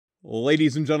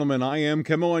Ladies and gentlemen, I am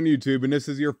Kemo on YouTube, and this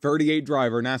is your 38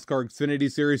 driver NASCAR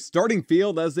Xfinity Series starting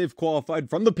field as they've qualified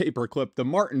from the paperclip, the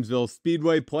Martinsville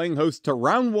Speedway, playing host to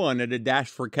round one at a Dash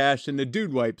for Cash in the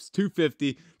Dude Wipes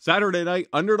 250 Saturday night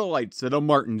under the lights at a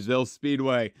Martinsville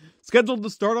Speedway. Scheduled to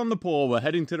start on the pole, but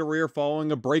heading to the rear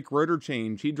following a brake rotor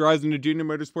change. He drives into Junior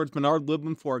Motorsports Menard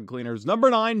Livland Ford Cleaners number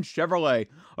 9 Chevrolet,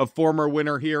 a former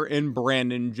winner here in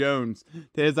Brandon Jones.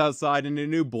 To his outside in a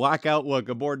new black outlook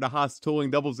aboard the Haas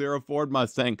Tooling 00 Ford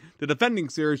Mustang, the defending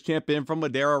series champion from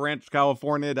Ladera Ranch,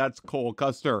 California, that's Cole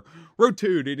Custer. Row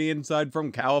 2 to the inside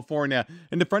from California,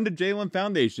 and the friend of Jalen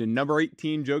Foundation, number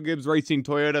 18 Joe Gibbs Racing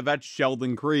Toyota, that's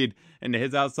Sheldon Creed. And to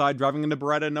his outside, driving into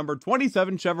Beretta, number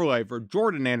 27 Chevrolet for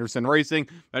Jordan Anderson Racing,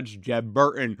 that's Jeb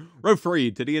Burton. Row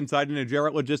 3 to the inside in the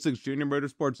Jarrett Logistics Junior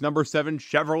Motorsports number 7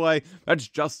 Chevrolet, that's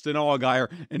Justin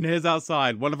Allgaier. And to his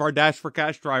outside, one of our Dash for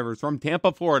Cash drivers from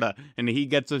Tampa, Florida, and he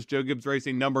gets us Joe Gibbs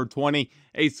Racing number 20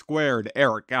 A squared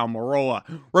Eric Almirola.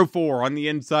 Row 4 on the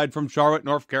inside from Charlotte,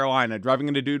 North Carolina, driving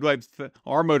into Dude Wipes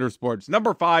R Motorsports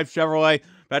number 5 Chevrolet,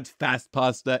 that's Fast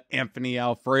Pasta Anthony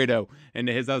Alfredo. And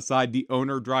to his outside, the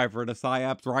owner driver to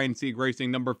SciAps Ryan Sieg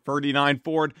Racing number 39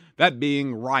 Ford, that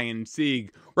being Ryan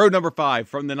Sieg. Row number 5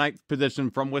 from the 9th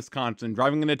position from Wisconsin,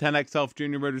 driving into 10X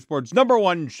Junior Motorsports number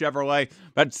 1 Chevrolet,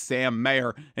 that's Sam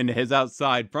Mayer. And to his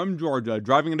outside from Georgia,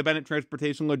 driving into Bennett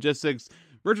Transportation Logistics,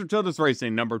 Richard Childress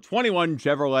Racing, number 21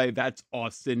 Chevrolet, that's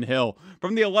Austin Hill.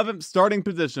 From the 11th starting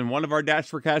position, one of our Dash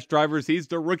for Cash drivers, he's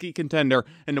the rookie contender.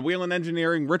 And the Wheel and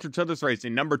Engineering, Richard Childress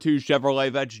Racing, number 2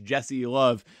 Chevrolet, that's Jesse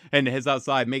Love. And to his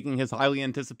outside, making his highly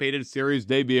anticipated series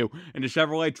debut, into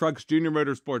Chevrolet Trucks Junior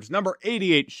Motorsports, number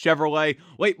 88 Chevrolet,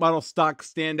 late model stock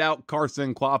standout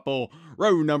Carson Kloppel.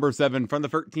 Row number 7 from the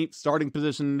 13th starting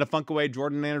position in the Funkaway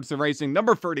Jordan Anderson Racing,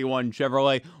 number 31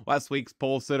 Chevrolet, last week's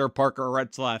pole sitter Parker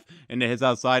Retzlaff. And to his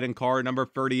outside in car number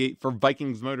 38 for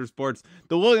Vikings Motorsports,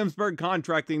 the Williamsburg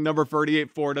Contracting number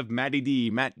 38 Ford of Matty D,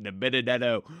 Matt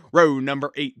DeBenedetto. Row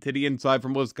number 8 to the inside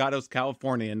from Los Gatos,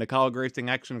 California, and the College Racing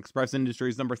Action Express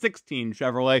Industries number 16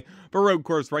 Chevrolet for road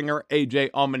course ringer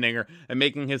AJ Allmendinger, and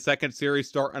making his second series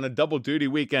start on a double duty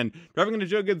weekend, driving into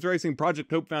Joe Gibbs Racing Project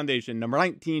Hope Foundation number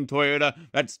 19 Toyota,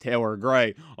 that's Taylor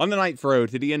Gray. On the 9th row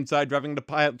to the inside, driving to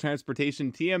Pilot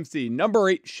Transportation TMC number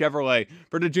 8 Chevrolet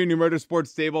for the Junior Motorsports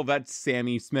stable, that's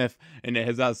Sammy Smith. And to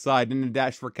his outside in the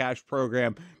Dash for Cash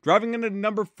program, driving into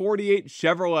number 48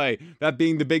 Chevrolet, that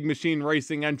being the Big Machine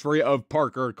Racing entry of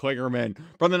Parker Kligerman.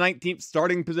 From the 19th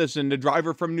starting position, the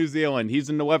driver from New Zealand, he's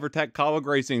in the WeatherTech College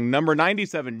Racing, number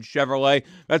 97 Chevrolet,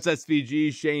 that's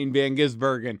SVG Shane Van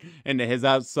Gisbergen. And to his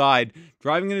outside,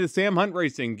 driving into Sam Hunt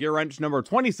Racing, gear wrench number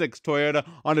 26 Toyota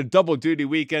on a double duty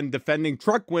weekend, defending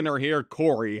truck winner here,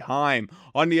 Corey Heim.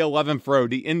 On the 11th row,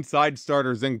 the inside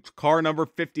starters in car number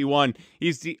 51,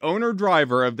 he's the owner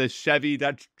driver of this Chevy,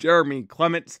 that's Jeremy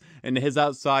Clements. And to his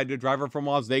outside, the driver from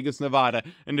Las Vegas, Nevada,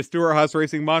 and the Stewart Haas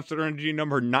Racing Monster Energy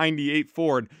number 98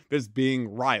 Ford, this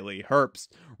being Riley Herbst.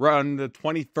 Run the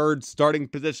 23rd starting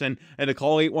position at a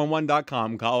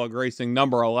call811.com College Racing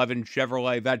number 11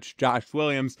 Chevrolet, that's Josh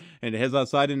Williams. And to his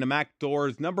outside in the Mac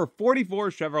Doors number 44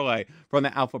 Chevrolet from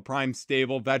the Alpha Prime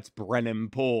stable, that's Brennan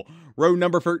Poole. Row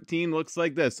number 13 looks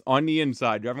like this on the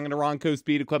inside, driving into Ronco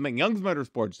Speed Equipment Young's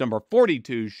Motorsports number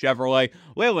 42 Chevrolet,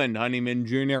 Leyland Honeyman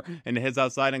Jr. And to his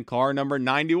outside in car number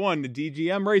 91, the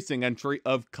DGM Racing entry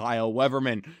of Kyle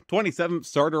Weverman. 27th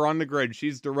starter on the grid,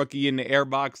 she's the rookie in the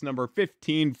airbox number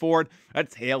 15 Ford,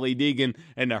 that's Haley Deegan.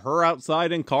 And to her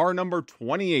outside in car number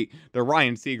 28, the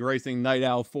Ryan Sieg Racing Night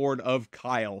Owl Ford of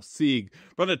Kyle Sieg.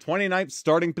 From the 29th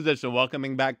starting position,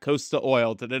 welcoming back Costa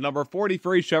Oil to the number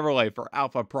 43 Chevrolet for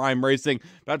Alpha Prime Racing,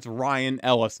 that's Ryan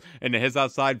Ellis. And to his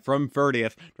outside from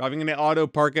 30th, driving in the Auto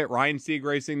Park at Ryan Sieg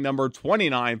Racing number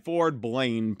 29 Ford,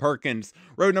 Blaine Perkins.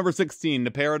 Row number 16,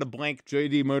 the pair of the blank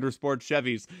JD Motorsports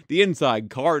Chevys, the inside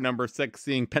car number 6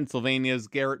 seeing Pennsylvania's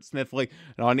Garrett Smithley,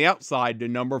 and on the outside the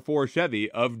number 4 Chevy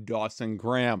of Dawson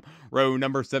Graham. Row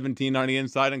number 17 on the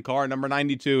inside in car number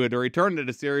 92, to return to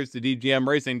the series, the DGM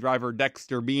Racing driver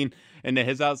Dexter Bean. And to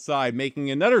his outside, making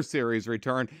another series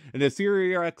return in the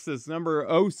Series X's number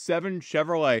 07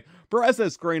 Chevrolet for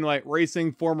SS Greenlight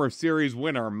Racing former series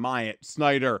winner Myatt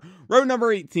Snyder. Row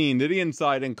number 18 to the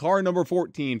inside in car number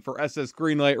 14 for SS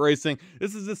Greenlight Racing.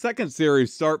 This is the second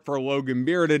series start for Logan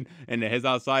Bearden. And to his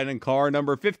outside in car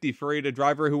number 53, the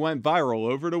driver who went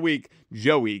viral over the week,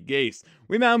 Joey Gase.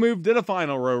 We now move to the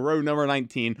final row, row number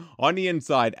 19. On the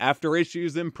inside, after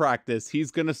issues in practice, he's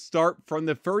going to start from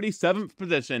the 37th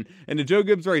position in the Joe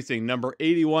Gibbs Racing, number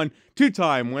 81,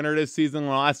 two-time winner this season,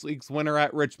 last week's winner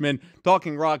at Richmond,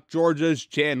 Talking Rock, Georgia's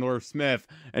Chandler Smith.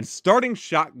 And starting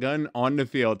shotgun on the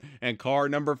field, and car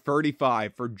number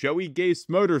 35 for Joey Gase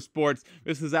Motorsports,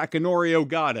 this is Akinori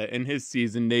Ogata in his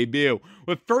season debut.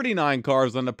 With 39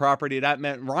 cars on the property, that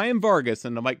meant Ryan Vargas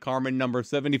and the Mike Carmen number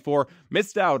 74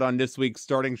 missed out on this week's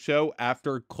starting show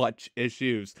after clutch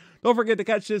issues. Don't forget to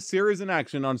catch this series in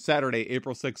action on Saturday,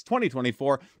 April 6,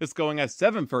 2024. It's going at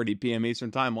 7:30 p.m.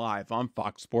 Eastern Time live on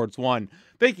Fox Sports 1.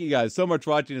 Thank you guys so much for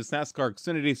watching this NASCAR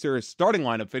Xfinity Series starting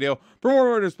lineup video. For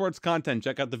more motorsports content,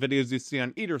 check out the videos you see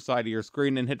on either side of your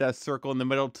screen and hit that circle in the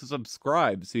middle to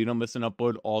subscribe so you don't miss an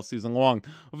upload all season long.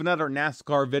 With another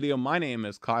NASCAR video, my name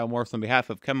is Kyle Morse on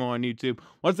behalf of Kemo on YouTube.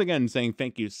 Once again, saying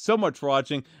thank you so much for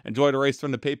watching. Enjoy the race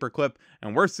from the paperclip,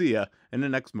 and we'll see ya in the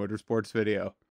next motorsports video.